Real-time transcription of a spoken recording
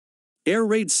Air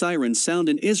raid sirens sound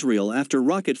in Israel after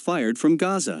rocket fired from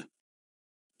Gaza.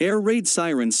 Air raid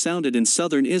sirens sounded in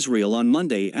southern Israel on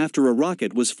Monday after a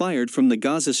rocket was fired from the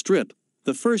Gaza Strip,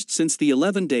 the first since the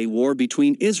 11-day war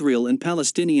between Israel and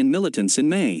Palestinian militants in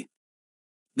May.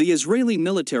 The Israeli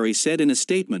military said in a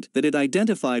statement that it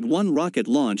identified one rocket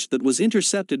launch that was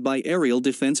intercepted by aerial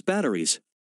defense batteries.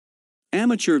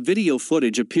 Amateur video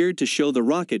footage appeared to show the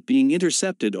rocket being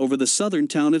intercepted over the southern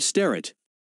town of Sderot.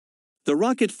 The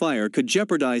rocket fire could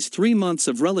jeopardize 3 months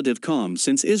of relative calm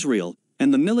since Israel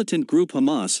and the militant group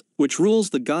Hamas, which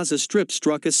rules the Gaza Strip,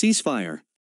 struck a ceasefire.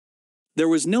 There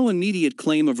was no immediate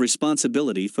claim of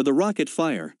responsibility for the rocket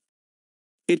fire.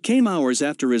 It came hours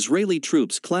after Israeli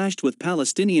troops clashed with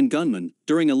Palestinian gunmen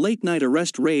during a late-night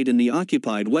arrest raid in the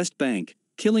occupied West Bank,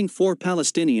 killing 4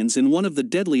 Palestinians in one of the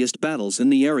deadliest battles in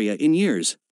the area in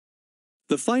years.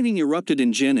 The fighting erupted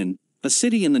in Jenin, a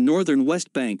city in the northern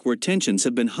West Bank where tensions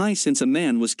have been high since a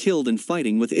man was killed in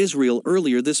fighting with Israel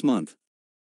earlier this month.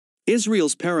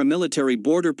 Israel's paramilitary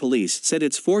border police said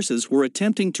its forces were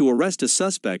attempting to arrest a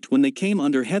suspect when they came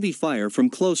under heavy fire from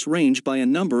close range by a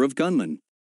number of gunmen.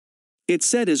 It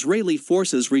said Israeli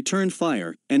forces returned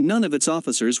fire, and none of its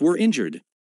officers were injured.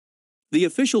 The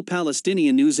official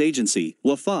Palestinian news agency,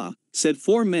 Wafa, said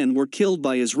 4 men were killed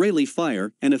by Israeli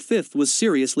fire and a 5th was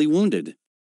seriously wounded.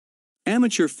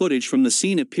 Amateur footage from the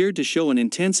scene appeared to show an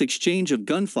intense exchange of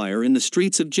gunfire in the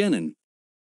streets of Jenin.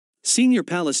 Senior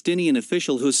Palestinian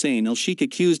official Hussein al-Sheikh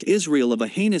accused Israel of a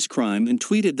heinous crime and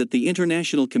tweeted that the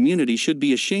international community should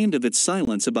be ashamed of its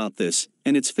silence about this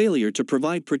and its failure to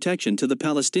provide protection to the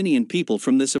Palestinian people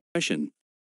from this oppression.